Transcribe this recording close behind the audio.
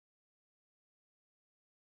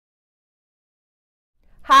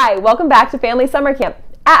Hi, welcome back to Family Summer Camp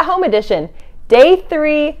at Home Edition. Day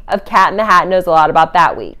 3 of Cat in the Hat knows a lot about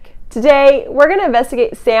that week. Today, we're going to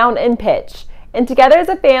investigate sound and pitch. And together as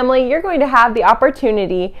a family, you're going to have the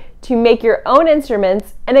opportunity to make your own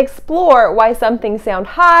instruments and explore why some things sound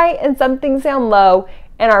high and some things sound low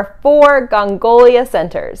in our 4 Gongolia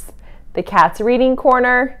centers. The Cat's Reading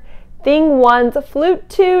Corner, Thing 1's Flute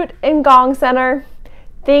Toot and Gong Center,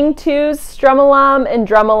 Thing 2's Strumalum and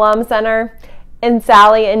Drumalum Center, and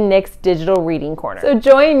Sally and Nick's Digital Reading Corner. So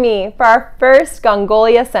join me for our first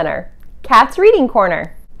Gongolia Center, Cat's Reading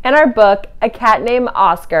Corner. In our book, A Cat Named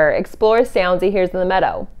Oscar explores sounds he hears in the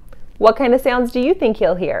meadow. What kind of sounds do you think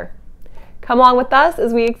he'll hear? Come along with us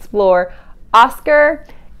as we explore Oscar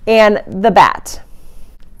and the Bat.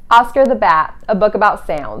 Oscar the Bat, a book about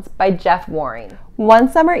sounds by Jeff Waring.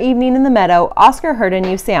 One summer evening in the meadow, Oscar heard a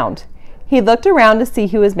new sound. He looked around to see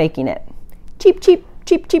who was making it. Cheep, cheep,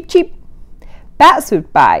 cheep, cheep, cheep. Bat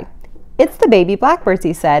swooped by. "It's the baby blackbirds,"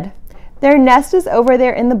 he said. "Their nest is over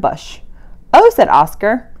there in the bush." "Oh," said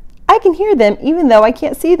Oscar, "I can hear them even though I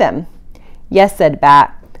can't see them." "Yes," said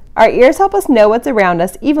Bat. "Our ears help us know what's around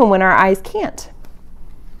us even when our eyes can't."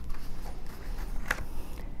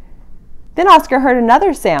 Then Oscar heard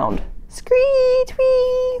another sound.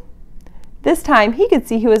 Scree-twee. This time he could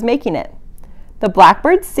see who was making it. "The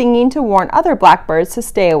blackbird's singing to warn other blackbirds to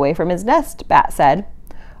stay away from his nest," Bat said.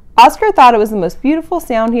 Oscar thought it was the most beautiful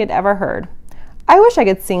sound he had ever heard. "I wish I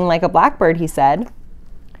could sing like a blackbird," he said.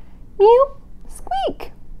 Mew,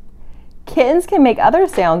 squeak. "Kittens can make other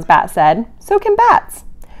sounds," Bat said. "So can bats."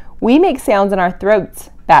 "We make sounds in our throats,"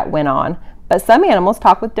 Bat went on, "but some animals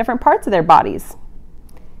talk with different parts of their bodies."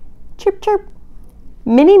 Chirp, chirp.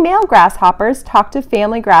 Many male grasshoppers talk to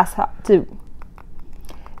female grasshoppers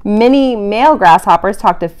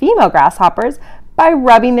by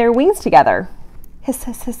rubbing their wings together. Hiss,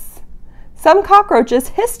 hiss, hiss. Some cockroaches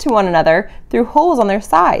hiss to one another through holes on their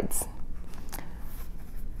sides.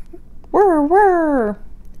 Whir, whir.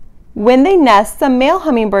 When they nest, some male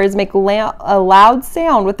hummingbirds make a loud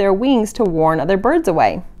sound with their wings to warn other birds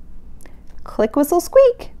away. Click, whistle,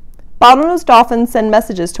 squeak. Bottlenose dolphins send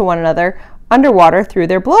messages to one another underwater through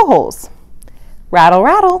their blowholes. Rattle,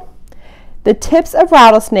 rattle. The tips of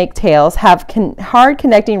rattlesnake tails have hard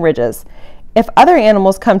connecting ridges. If other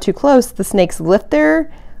animals come too close, the snakes lift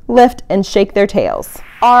and shake their tails.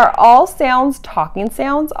 "Are all sounds talking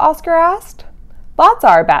sounds?" Oscar asked. "Lots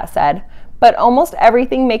are," Bat said, "but almost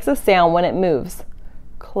everything makes a sound when it moves.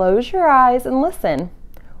 Close your eyes and listen.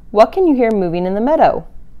 What can you hear moving in the meadow?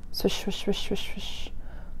 Swish, swish, swish, swish, swish.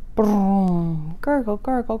 Broom, gurgle,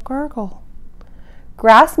 gurgle, gurgle.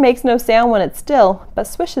 Grass makes no sound when it's still, but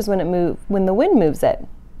swishes when the wind moves it.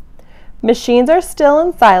 Machines are still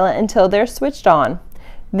and silent until they're switched on.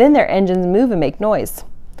 Then their engines move and make noise.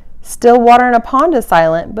 Still water in a pond is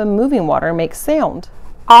silent, but moving water makes sound."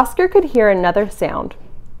 Oscar could hear another sound.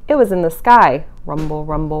 It was in the sky. Rumble,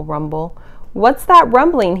 rumble, rumble. "What's that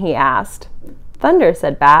rumbling?" he asked. "Thunder,"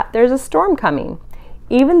 said Bat. "There's a storm coming.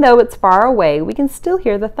 Even though it's far away, we can still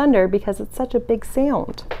hear the thunder because it's such a big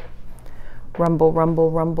sound." Rumble,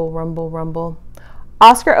 rumble, rumble, rumble, rumble.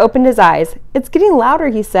 Oscar opened his eyes. "It's getting louder,"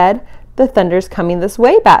 he said. "The thunder's coming this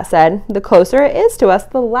way," Bat said. "The closer it is to us,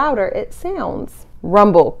 the louder it sounds."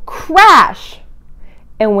 Rumble, crash!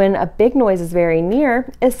 And when a big noise is very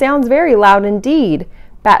near, it sounds very loud indeed,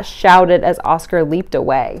 Bat shouted as Oscar leaped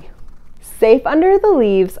away. Safe under the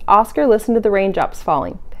leaves, Oscar listened to the raindrops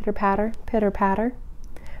falling. Pitter-patter, pitter-patter.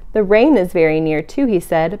 "The rain is very near too," he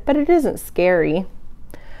said, "but it isn't scary."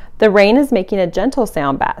 "The rain is making a gentle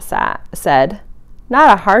sound," Bat said.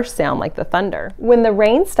 "Not a harsh sound like the thunder." When the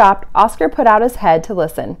rain stopped, Oscar put out his head to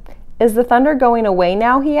listen. "Is the thunder going away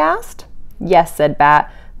now?" he asked. "Yes," said Bat.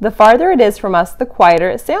 "The farther it is from us, the quieter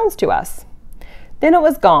it sounds to us." Then it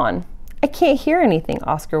was gone. "I can't hear anything,"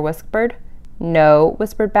 Oscar whispered. "No,"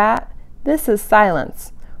 whispered Bat. "This is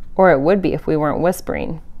silence. Or it would be if we weren't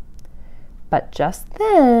whispering." But just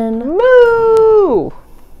then, moo!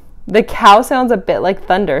 "The cow sounds a bit like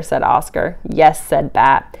thunder," said Oscar. "Yes," said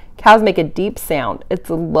Bat. "Cows make a deep sound. It's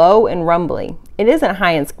low and rumbly. It isn't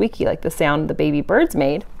high and squeaky like the sound the baby birds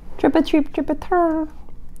made. Trip-a-treep, trip-a-tur."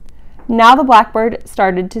 Now the blackbird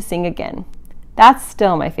started to sing again. "That's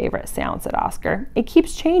still my favorite sound," said Oscar. "It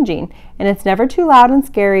keeps changing, and it's never too loud and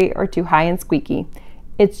scary or too high and squeaky.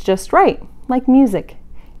 It's just right, like music."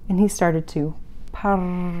 And he started to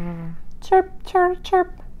purr, chirp, chirp,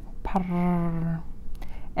 chirp, purr.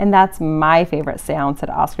 "And that's my favorite sound," said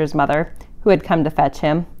Oscar's mother, who had come to fetch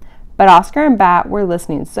him. But Oscar and Bat were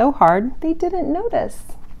listening so hard they didn't notice.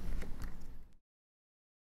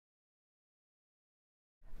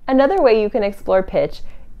 Another way you can explore pitch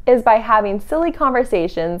is by having silly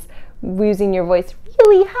conversations using your voice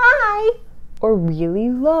really high or really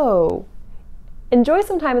low. Enjoy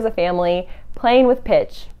some time as a family playing with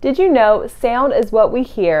pitch. Did you know sound is what we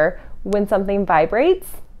hear when something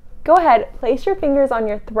vibrates? Go ahead, place your fingers on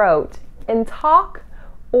your throat and talk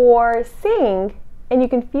or sing, and you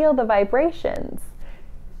can feel the vibrations.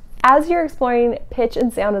 As you're exploring pitch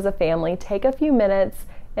and sound as a family, take a few minutes,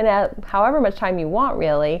 and however much time you want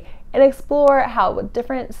really, and explore how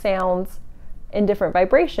different sounds and different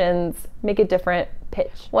vibrations make a different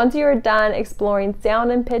pitch. Once you are done exploring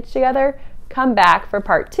sound and pitch together, come back for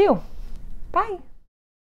part 2. Bye.